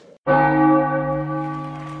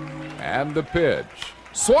And the pitch.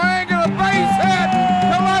 Swing and a base hit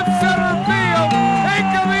to left center field.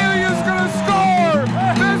 Hank Amelia's going to score.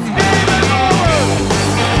 This game is over.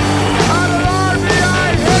 On an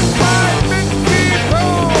RBI hit by Mickey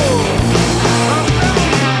Poole.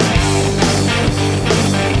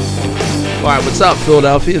 All right, what's up,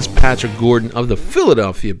 Philadelphia? It's Patrick Gordon of the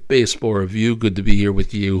Philadelphia Baseball Review. Good to be here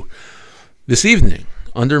with you this evening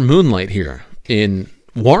under moonlight here in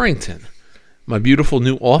Warrington, my beautiful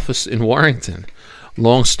new office in Warrington.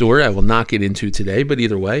 Long story I will not get into today, but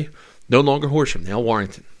either way, no longer Horsham, now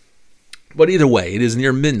Warrington. But either way, it is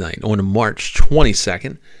near midnight on March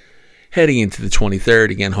 22nd, heading into the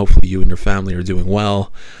 23rd. Again, hopefully you and your family are doing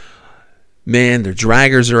well. Man, their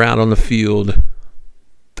draggers are out on the field.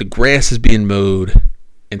 The grass is being mowed,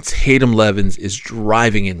 and Tatum Levens is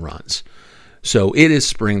driving in runs. So it is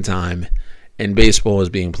springtime, and baseball is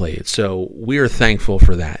being played. So we are thankful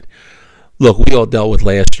for that. Look, we all dealt with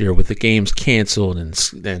last year with the games canceled and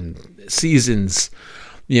seasons,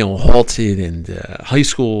 halted, and high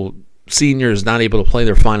school seniors not able to play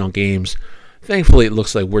their final games. Thankfully, it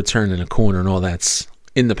looks like we're turning a corner, and all that's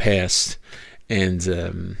in the past. And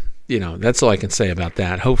that's all I can say about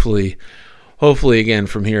that. Hopefully, again,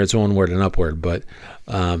 from here it's onward and upward. But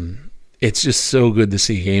it's just so good to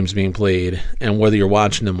see games being played, and whether you're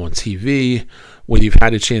watching them on TV, whether you've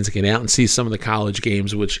had a chance to get out and see some of the college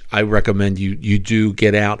games, which I recommend you do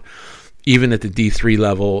get out, even at the D3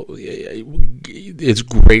 level. It's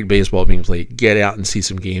great baseball being played. Get out and see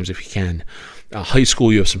some games if you can. High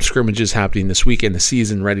school, you have some scrimmages happening this weekend. The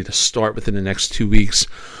season ready to start within the next 2 weeks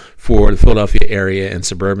for the Philadelphia area and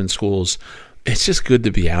suburban schools. It's just good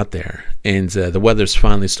to be out there, and the weather's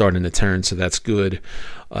finally starting to turn, so that's good.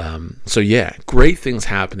 Great things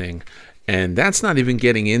happening, and that's not even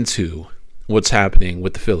getting into what's happening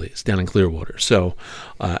with the Phillies down in Clearwater. So,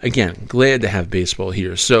 again, glad to have baseball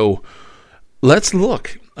here. So, let's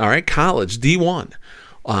look. All right, college, D1.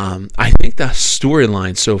 I think the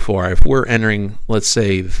storyline so far, if we're entering, let's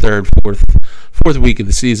say, the fourth week of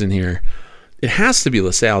the season here, it has to be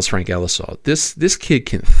LaSalle's Frank Elisalt. This kid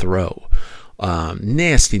can throw.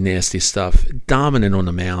 Nasty stuff. Dominant on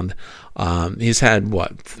the mound. He's had,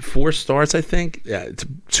 4 starts, I think?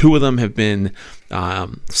 2 of them have been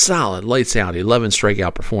solid, lights out, 11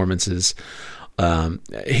 strikeout performances.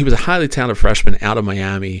 He was a highly talented freshman out of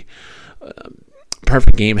Miami.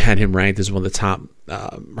 Perfect Game had him ranked as one of the top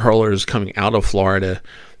hurlers coming out of Florida.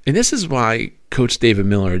 And this is why Coach David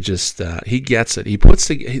Miller he gets it.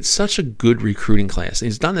 He's such a good recruiting class. And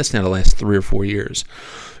he's done this now the last 3 or 4 years.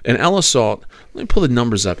 And Elisalt, let me pull the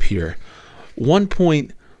numbers up here.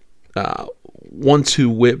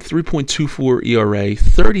 1.12 whip, 3.24 ERA,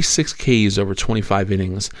 36 Ks over 25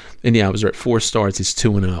 innings. And yeah, I was at 4 starts. He's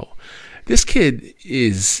 2-0. This kid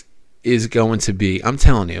is going to be, I'm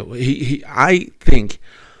telling you, I think,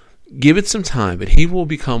 give it some time, but he will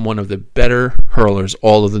become one of the better hurlers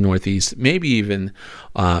all of the Northeast, maybe even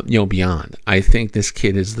beyond. I think this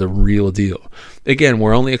kid is the real deal. Again,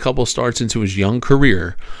 we're only a couple starts into his young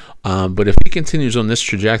career, but if he continues on this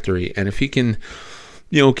trajectory, and if he can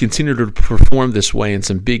continue to perform this way in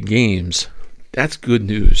some big games, that's good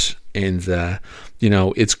news. And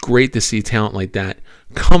it's great to see talent like that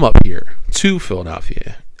come up here to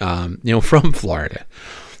Philadelphia, from Florida.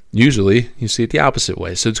 Usually, you see it the opposite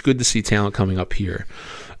way. So it's good to see talent coming up here.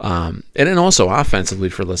 And then also offensively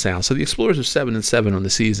for LaSalle. So the Explorers are 7-7 on the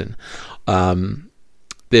season.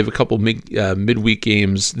 They have a couple midweek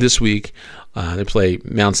games this week. They play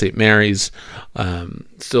Mount St. Mary's.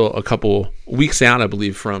 Still a couple weeks out, I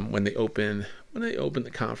believe, from when they open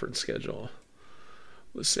the conference schedule.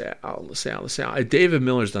 LaSalle. David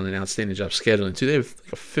Miller's done an outstanding job scheduling too. They have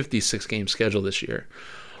like a 56-game schedule this year.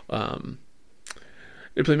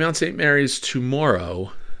 They play Mount St. Mary's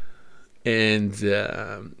tomorrow, and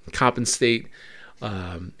Coppin State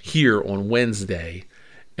here on Wednesday,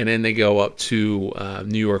 and then they go up to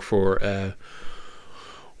New York for a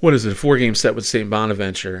 4-game set with St.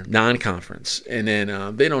 Bonaventure, non-conference, and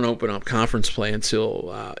then they don't open up conference play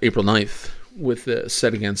until April 9th with the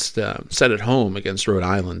set at home against Rhode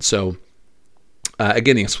Island. So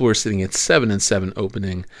again, the Explorers sitting at 7-7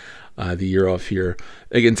 opening the year off here.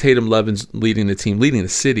 Again, Tatum Levens leading the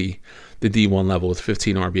city, the D1 level with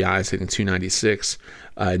 15 RBIs, hitting 296.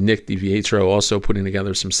 Nick DiVietro also putting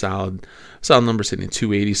together some solid numbers, hitting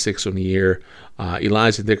 286 on the year.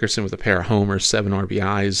 Elijah Dickerson with a pair of homers, 7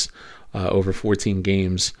 RBIs over 14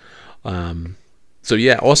 games.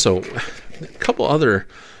 Also a couple other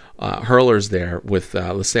hurlers there with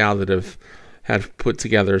LaSalle that have put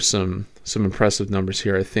together some impressive numbers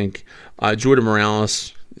here. I think Jordan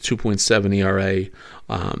Morales, 2.7 ERA,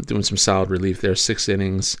 doing some solid relief there, 6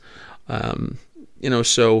 innings.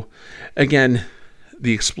 So again,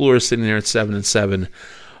 the Explorers sitting there at 7-7.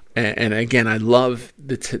 And again, I love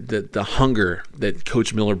the hunger that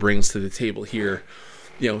Coach Miller brings to the table here.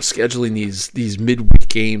 Scheduling these midweek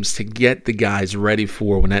games to get the guys ready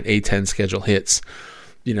for when that A-10 schedule hits.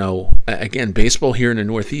 Again, baseball here in the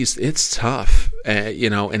Northeast, it's tough. And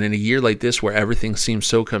in a year like this where everything seems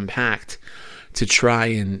so compact, to try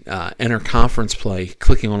and enter conference play,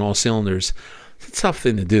 clicking on all cylinders, it's a tough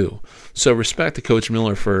thing to do. So respect to Coach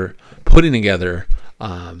Miller for putting together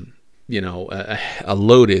a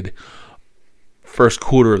loaded first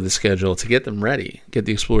quarter of the schedule to get them ready, get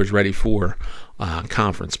the Explorers ready for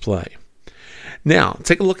conference play. Now,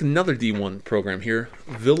 take a look at another D1 program here,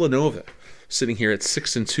 Villanova, sitting here at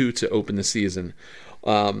 6-2 to open the season.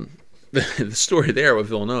 The story there with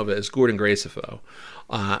Villanova is Gordon Gracefo.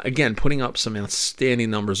 Again, putting up some outstanding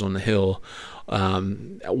numbers on the hill.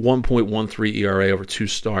 1.13 ERA over 2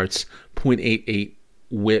 starts, 0.88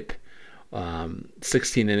 WHIP,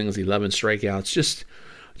 16 innings, 11 strikeouts.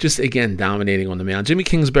 Just again, dominating on the mound. Jimmy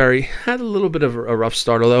Kingsbury had a little bit of a rough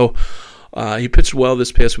start, although he pitched well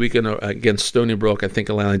this past weekend against Stony Brook, I think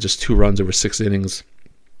allowing just 2 runs over 6 innings.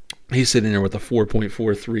 He's sitting there with a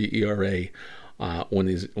 4.43 ERA on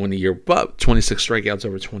the year, but 26 strikeouts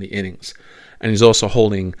over 20 innings. And he's also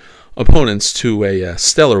holding opponents to a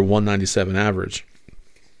stellar 197 average.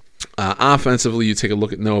 Offensively, you take a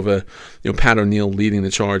look at Nova. Pat O'Neill leading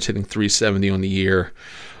the charge, hitting 370 on the year.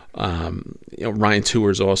 Ryan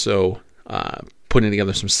Tours also putting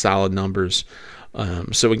together some solid numbers.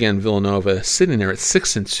 So again, Villanova sitting there at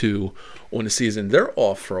 6-2 on the season. They're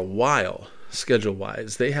off for a while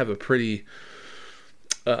schedule-wise. They have a pretty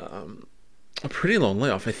long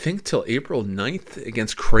layoff. I think till April 9th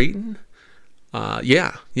against Creighton.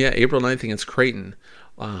 April 9th against Creighton.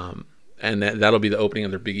 And that'll be the opening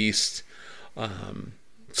of their Big East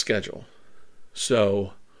schedule.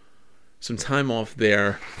 So some time off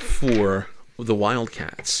there for the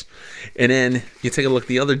Wildcats. And then you take a look at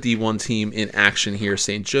the other D1 team in action here,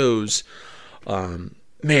 St. Joe's. Man,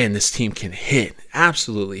 this team can hit,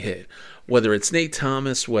 absolutely hit. Whether it's Nate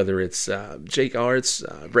Thomas, whether it's Jake Arts,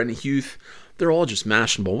 Brendan Huth, they're all just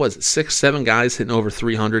mashing the ball. What is it, 6-7 guys hitting over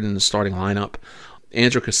 300 in the starting lineup?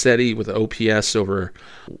 Andrew Cassetti with an OPS over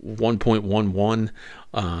 1.11.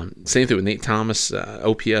 Same thing with Nate Thomas,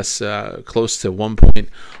 OPS close to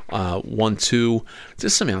 1.12.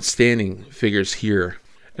 Just some outstanding figures here.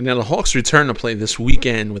 And now the Hawks return to play this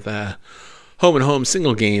weekend with home-and-home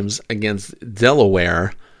single games against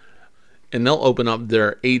Delaware. And they'll open up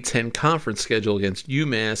their A-10 conference schedule against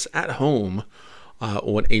UMass at home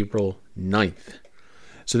on April 9th.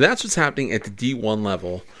 So that's what's happening at the D1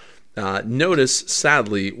 level. Notice,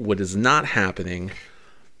 sadly, what is not happening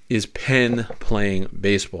is Penn playing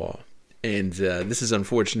baseball. And this is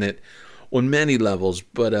unfortunate on many levels,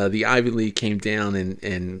 but the Ivy League came down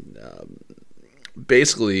and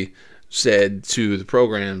basically said to the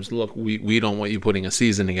programs, look, we don't want you putting a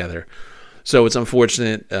season together. So it's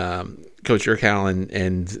unfortunate. Coach Urquhart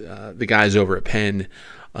and the guys over at Penn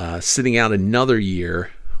sitting out another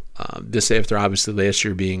year, this after obviously last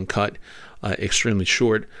year being cut extremely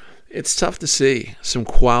short. It's tough to see some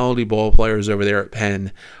quality ball players over there at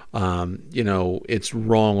Penn. It's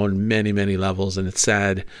wrong on many, many levels, and it's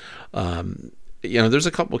sad. There's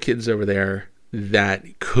a couple kids over there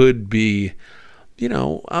that could be,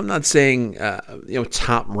 I'm not saying,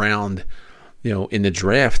 top round, in the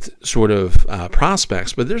draft sort of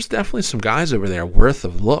prospects, but there's definitely some guys over there worth a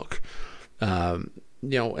look. John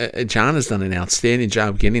has done an outstanding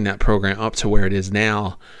job getting that program up to where it is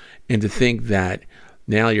now, and to think that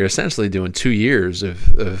now you're essentially doing 2 years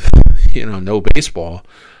of no baseball.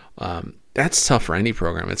 That's tough for any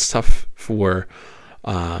program. It's tough for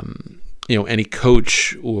any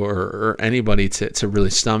coach or anybody to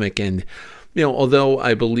really stomach. And although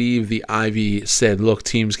I believe the Ivy said, look,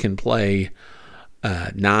 teams can play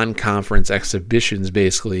non-conference exhibitions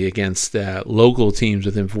basically against local teams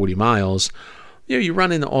within 40 miles, you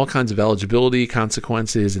run into all kinds of eligibility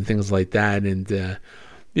consequences and things like that. And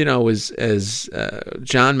as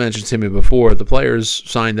John mentioned to me before, the players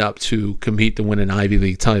signed up to compete to win an Ivy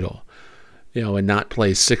League title, and not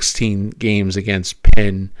play 16 games against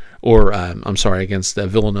Penn or, against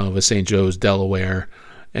Villanova, St. Joe's, Delaware,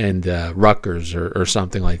 and Rutgers or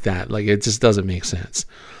something like that. Like, it just doesn't make sense.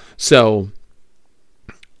 So,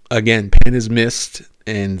 again, Penn is missed,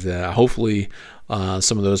 and hopefully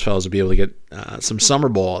some of those fellows will be able to get some summer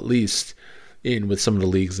ball at least in with some of the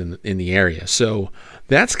leagues in the area. So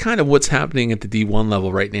that's kind of what's happening at the D1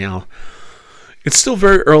 level right now It's still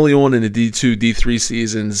very early on in the D2, D3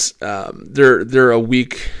 seasons. They're a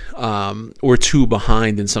week or two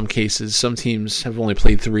behind in some cases. Some teams have only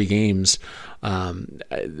played 3 games.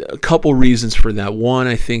 A couple reasons for that. One,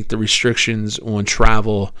 I think the restrictions on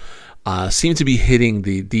travel seem to be hitting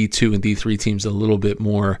the D2 and D3 teams a little bit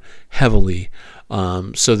more heavily.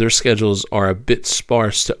 So their schedules are a bit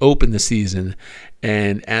sparse to open the season.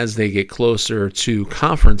 And as they get closer to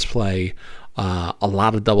conference play, a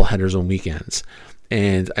lot of doubleheaders on weekends.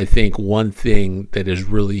 And I think one thing that has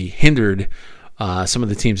really hindered some of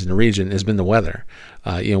the teams in the region has been the weather.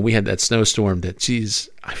 We had that snowstorm that,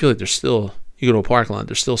 I feel like there's still, you go to a parking lot,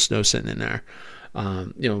 there's still snow sitting in there.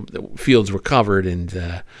 The fields were covered, and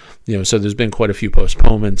so there's been quite a few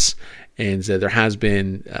postponements, and there has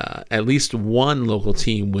been at least one local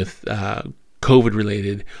team with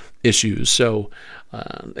COVID-related issues. So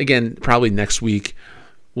again, probably next week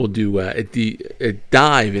we'll do a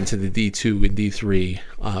dive into the D2 and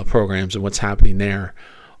D3 programs and what's happening there.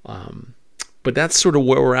 But that's sort of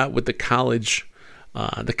where we're at with the college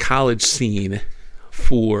scene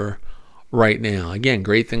for right now. Again,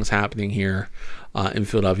 great things happening here in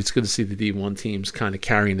Philadelphia. It's good to see the D1 teams kind of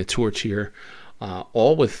carrying the torch here,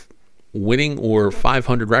 all with winning or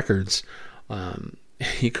 500 records.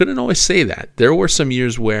 You couldn't always say that. There were some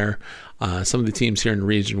years where some of the teams here in the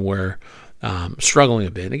region were struggling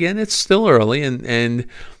a bit. Again, it's still early, and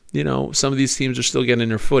some of these teams are still getting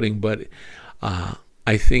their footing, but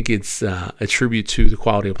I think it's a tribute to the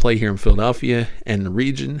quality of play here in Philadelphia and the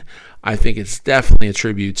region. I think it's definitely a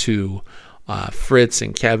tribute to Fritz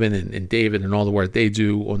and Kevin and David and all the work they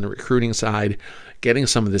do on the recruiting side, getting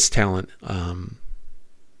some of this talent,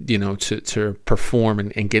 to perform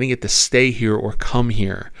and getting it to stay here or come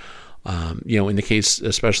here. In the case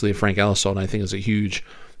especially of Frank Ellisalt, I think is a huge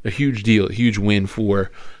deal, a huge win for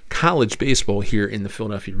college baseball here in the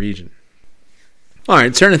Philadelphia region. All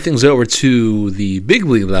right, turning things over to the big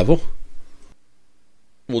league level.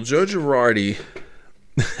 Well, Joe Girardi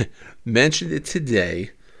mentioned it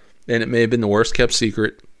today, and it may have been the worst kept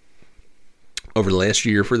secret over the last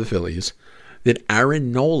year for the Phillies, that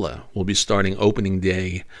Aaron Nola will be starting opening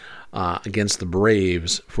day against the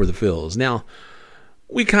Braves for the Phils. Now,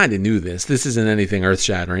 we kind of knew this. This isn't anything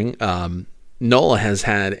earth-shattering. Nola has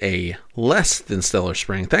had a less than stellar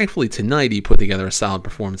spring. Thankfully, tonight he put together a solid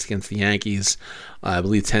performance against the Yankees. I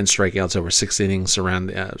believe 10 strikeouts over 6 innings,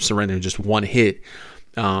 surrendering just 1 hit.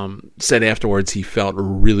 Said afterwards he felt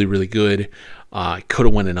really, really good. Could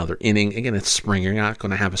have went another inning. Again, it's spring. You're not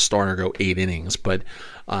going to have a starter go 8 innings. But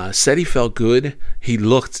said he felt good. He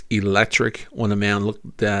looked electric on the mound.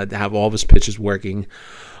 Looked to have all of his pitches working.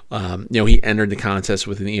 He entered the contest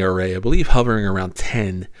with an ERA, I believe, hovering around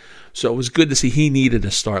 10. So it was good to see he needed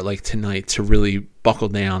a start like tonight to really buckle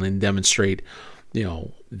down and demonstrate,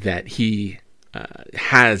 that he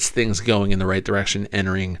has things going in the right direction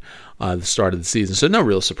entering the start of the season. So no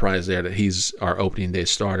real surprise there that he's our opening day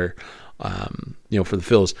starter, for the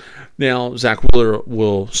Phils. Now, Zach Wheeler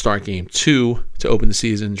will start game 2 to open the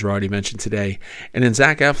season, Girardi mentioned today. And then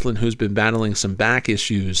Zach Eflin, who's been battling some back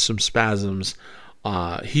issues, some spasms,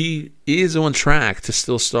 he is on track to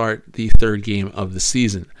still start the 3rd game of the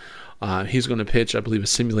season. He's going to pitch, I believe, a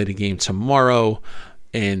simulated game tomorrow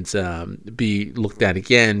and be looked at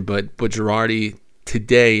again. But Girardi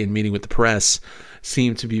today, in meeting with the press,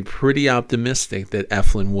 seemed to be pretty optimistic that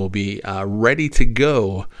Eflin will be ready to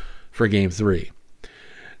go for Game 3.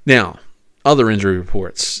 Now, other injury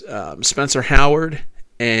reports. Spencer Howard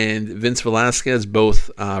and Vince Velasquez both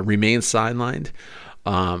remain sidelined.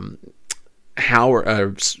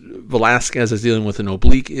 Velasquez is dealing with an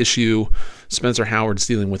oblique issue. Spencer Howard's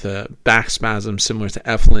dealing with a back spasm similar to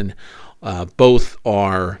Eflin. Both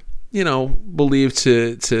are, believed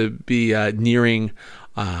to be nearing,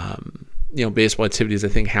 baseball activities. I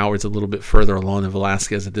think Howard's a little bit further along than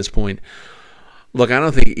Velasquez at this point. Look, I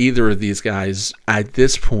don't think either of these guys at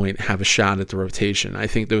this point have a shot at the rotation. I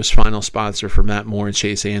think those final spots are for Matt Moore and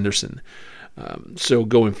Chase Anderson. So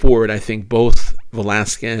going forward, I think both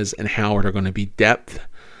Velasquez and Howard are going to be depth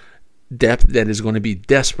that is going to be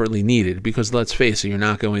desperately needed, because let's face it, you're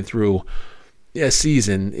not going through a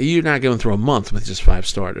season, you're not going through a month with just 5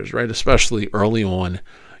 starters, right? Especially early on,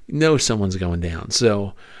 someone's going down.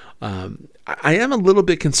 So I am a little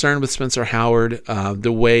bit concerned with Spencer Howard,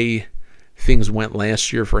 the way things went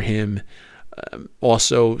last year for him.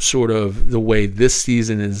 Also, sort of the way this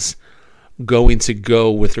season is going to go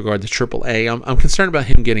with regard to AAA. I'm concerned about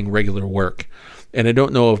him getting regular work, and I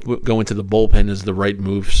don't know if going to the bullpen is the right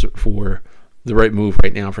move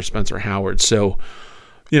right now for Spencer Howard. So,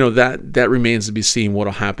 that remains to be seen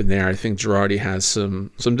what'll happen there. I think Girardi has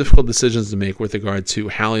some difficult decisions to make with regard to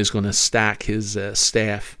how he's going to stack his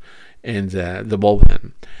staff and the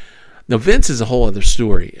bullpen. Now, Vince is a whole other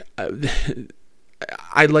story.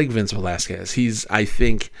 I like Vince Velasquez. He's, I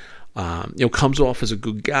think, comes off as a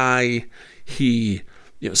good guy. He,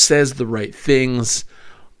 says the right things.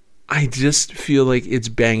 I just feel like it's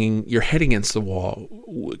banging your head against the wall,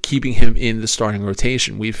 keeping him in the starting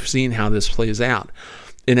rotation. We've seen how this plays out.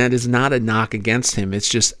 And that is not a knock against him. It's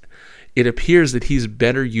just, it appears that he's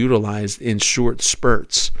better utilized in short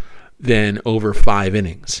spurts than over 5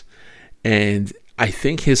 innings. And I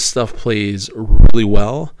think his stuff plays really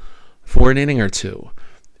well for an inning or two.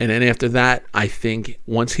 And then after that, I think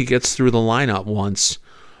once he gets through the lineup once,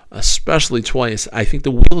 especially twice, I think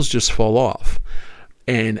the wheels just fall off.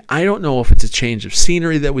 And I don't know if it's a change of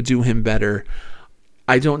scenery that would do him better.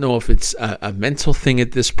 I don't know if it's a mental thing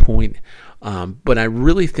at this point. But I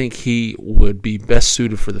really think he would be best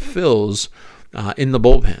suited for the Phils in the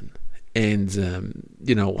bullpen. And,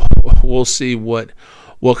 we'll see what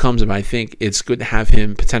comes of it. I think it's good to have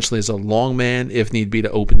him potentially as a long man, if need be,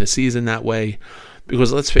 to open the season that way.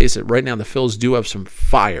 Because let's face it, right now the Phils do have some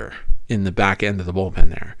fire in the back end of the bullpen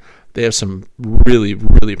there. They have some really,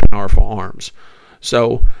 really powerful arms.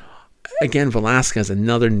 So, again, Velasquez,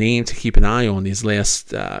 another name to keep an eye on these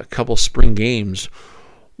last couple spring games.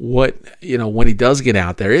 When he does get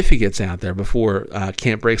out there, if he gets out there before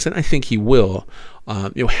camp breaks, and I think he will,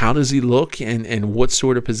 how does he look, and what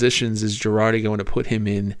sort of positions is Girardi going to put him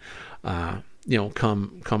in,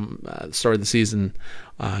 come start of the season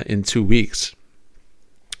in 2 weeks?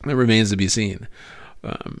 It remains to be seen.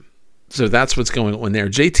 So that's what's going on there.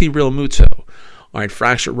 JT Realmuto, all right,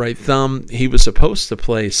 fractured right thumb. He was supposed to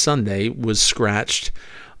play Sunday, was scratched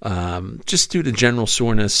just due to general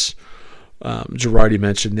soreness. Girardi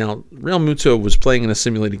mentioned. Now, Realmuto was playing in a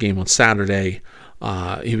simulated game on Saturday.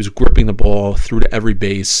 He was gripping the ball through to every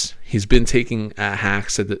base. He's been taking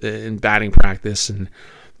hacks in batting practice, and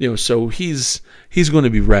so he's going to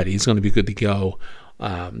be ready. He's going to be good to go.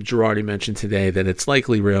 Girardi mentioned today that it's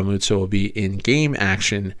likely Realmuto will be in game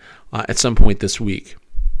action at some point this week.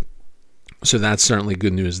 So that's certainly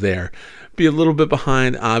good news there. Be a little bit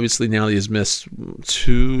behind, obviously, now that he's missed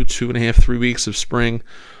 2.5, 3 weeks of spring,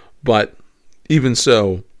 but even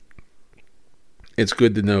so, it's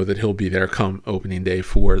good to know that he'll be there come opening day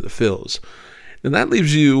for the Phils. And that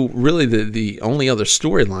leaves you really the only other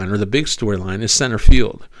storyline, or the big storyline, is center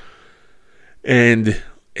field. And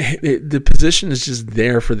the position is just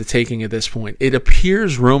there for the taking at this point. It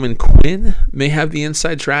appears Roman Quinn may have the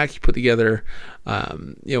inside track. He put together,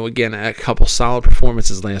 again, a couple solid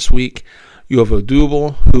performances last week. You have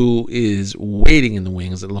Odubel, who is waiting in the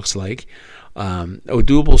wings, it looks like.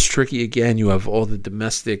 Odubel's tricky again. You have all the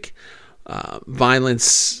domestic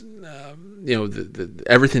violence,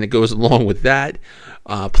 everything that goes along with that.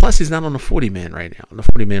 Plus, he's not on the 40-man right now, on the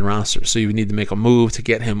 40-man roster. So you would need to make a move to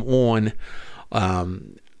get him on.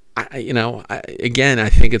 I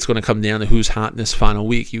think it's going to come down to who's hot in this final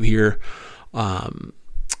week. You hear,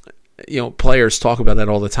 players talk about that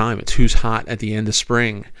all the time. It's who's hot at the end of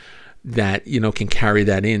spring that, can carry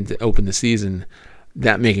that in to open the season,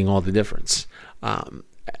 that making all the difference.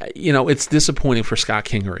 It's disappointing for Scott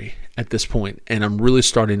Kingery at this point, and I'm really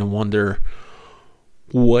starting to wonder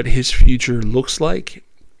what his future looks like.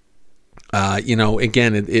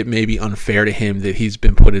 Again, it may be unfair to him that he's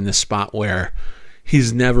been put in this spot where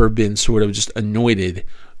he's never been sort of just anointed,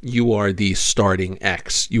 you are the starting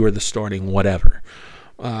X, you are the starting whatever.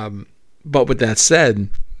 But with that said,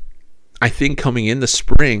 I think coming in the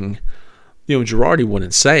spring, Girardi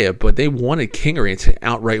wouldn't say it, but they wanted Kingery to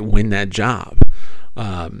outright win that job.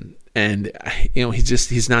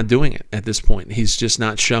 He's not doing it at this point. He's just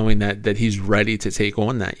not showing that he's ready to take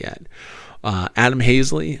on that yet. Adam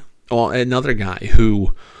Hazley, another guy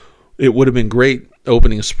who it would have been great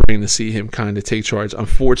opening of spring to see him kind of take charge.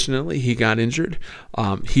 Unfortunately, he got injured.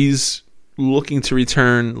 He's looking to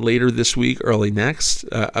return later this week, early next,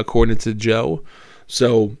 according to Joe.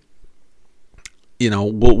 So,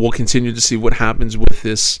 we'll continue to see what happens with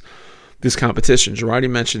this competition. Girardi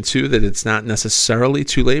mentioned too that it's not necessarily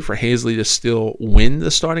too late for Hazley to still win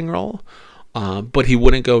the starting role, but he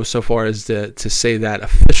wouldn't go so far as to say that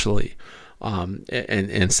officially,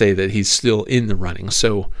 and say that he's still in the running.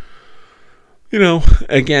 So,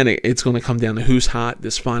 again, it's going to come down to who's hot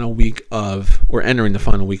this final week entering the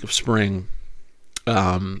final week of spring.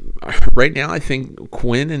 Right now, I think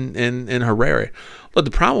Quinn and Herrera. But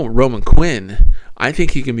the problem with Roman Quinn, I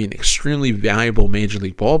think he can be an extremely valuable Major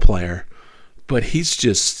League ball player, but he's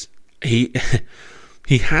just he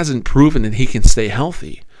hasn't proven that he can stay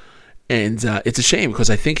healthy. And it's a shame because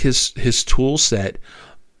I think his tool set,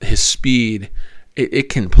 his speed, it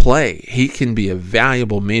can play. He can be a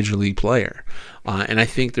valuable major league player. And I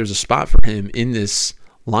think there's a spot for him in this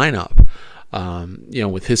lineup,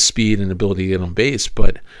 with his speed and ability to get on base.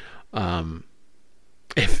 But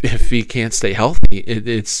if he can't stay healthy,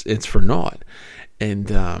 it's for naught. And,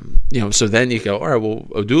 so then you go, all right, well,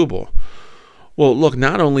 Odubel. Well, look,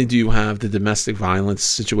 not only do you have the domestic violence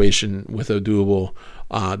situation with Odubel,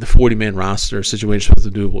 the 40-man roster situation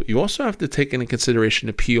with Odubel, you also have to take into consideration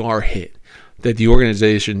the PR hit that the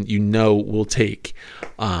organization will take,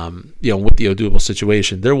 with the Odubel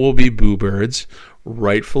situation. There will be boo birds,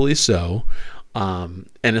 rightfully so, and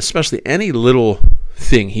especially any little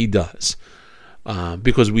thing he does,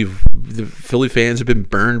 because the Philly fans have been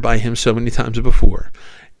burned by him so many times before.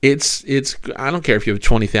 It's I don't care if you have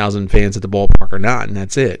 20,000 fans at the ballpark or not, and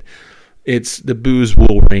that's it. It's the boos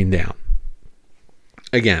will rain down.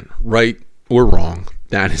 Again, right or wrong,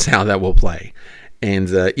 that is how that will play. And,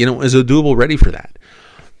 is Odubel ready for that?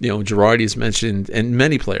 Girardi has mentioned, and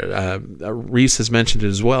many players, Reese has mentioned it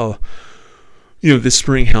as well, this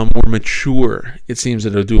spring, how more mature it seems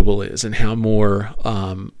that Odubel is and how more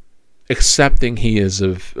accepting he is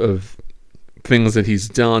of things that he's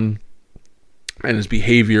done and his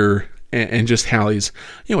behavior and just how he's,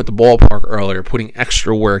 at the ballpark earlier, putting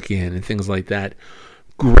extra work in and things like that.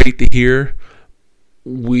 Great to hear.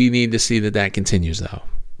 We need to see that continues, though,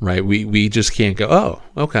 right? We just can't go, oh,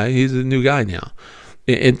 okay, he's a new guy now.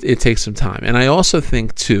 It takes some time. And I also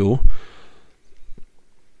think, too,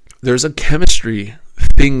 there's a chemistry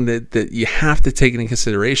thing that you have to take into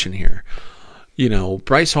consideration here.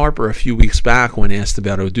 Bryce Harper a few weeks back when asked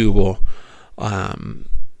about Odubel,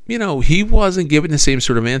 he wasn't given the same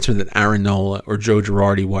sort of answer that Aaron Nola or Joe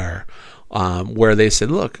Girardi were, where they said,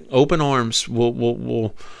 look, open arms,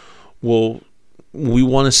 we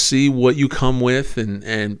want to see what you come with,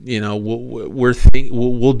 and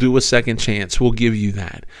we'll do a second chance. We'll give you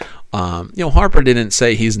that. Harper didn't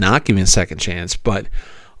say he's not giving a second chance, but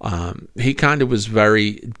he kind of was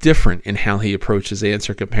very different in how he approached his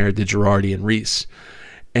answer compared to Girardi and Reese.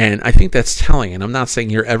 And I think that's telling. And I'm not saying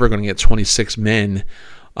you're ever going to get 26 men,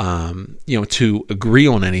 to agree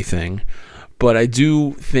on anything, but I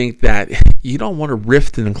do think that you don't want a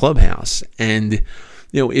rift in the clubhouse. And,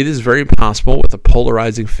 it is very possible with a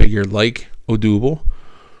polarizing figure like Odubel,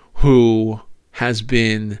 who has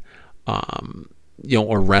been,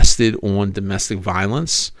 arrested on domestic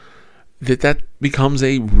violence, that becomes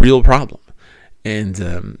a real problem. And,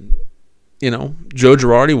 Joe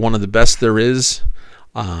Girardi, one of the best there is,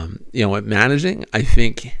 at managing, I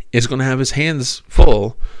think is going to have his hands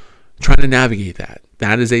full trying to navigate that.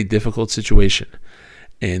 That is a difficult situation.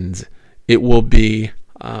 And it will be,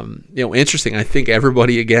 interesting. I think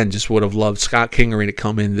everybody, again, just would have loved Scott Kingery to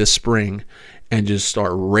come in this spring and just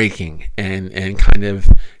start raking and kind of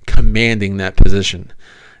commanding that position.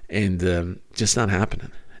 And just not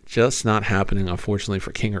happening. Just not happening, unfortunately,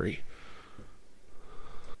 for Kingery.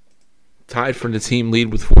 Tied for the team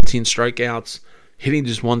lead with 14 strikeouts, hitting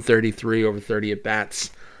just 133 over 30 at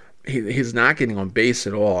bats. He's not getting on base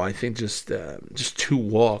at all. I think just 2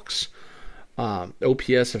 walks.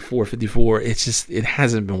 OPS of 454. It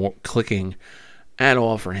hasn't been clicking at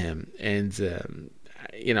all for him, and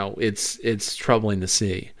it's troubling to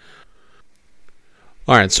see.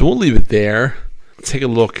 All right, so we'll leave it there. Take a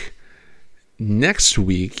look next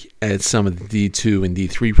week at some of the D2 and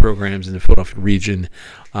D3 programs in the Philadelphia region,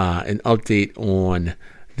 an update on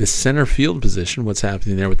the center field position, what's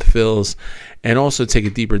happening there with the Phils, and also take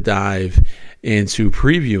a deeper dive into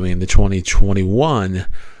previewing the 2021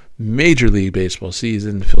 Major League Baseball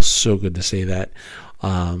season. It feels so good to say that.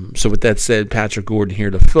 So with that said, Patrick Gordon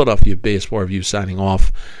here, the Philadelphia Baseball Review, signing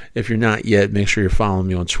off. If you're not yet, make sure you're following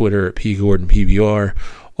me on Twitter at PGordonPBR.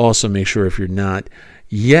 Also, make sure if you're not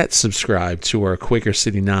yet subscribed to our Quaker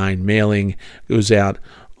City 9 mailing, goes out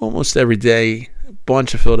almost every day. A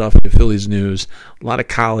bunch of Philadelphia Phillies news, a lot of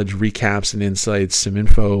college recaps and insights, some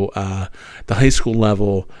info, the high school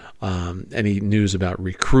level, any news about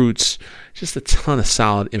recruits, just a ton of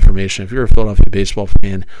solid information. If you're a Philadelphia baseball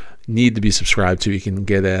fan, need to be subscribed to. You can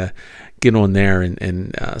get on there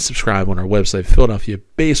and subscribe on our website,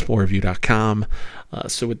 PhiladelphiaBaseballReview.com.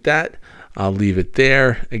 So with that, I'll leave it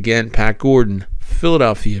there. Again, Pat Gordon,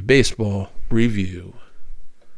 Philadelphia Baseball Review.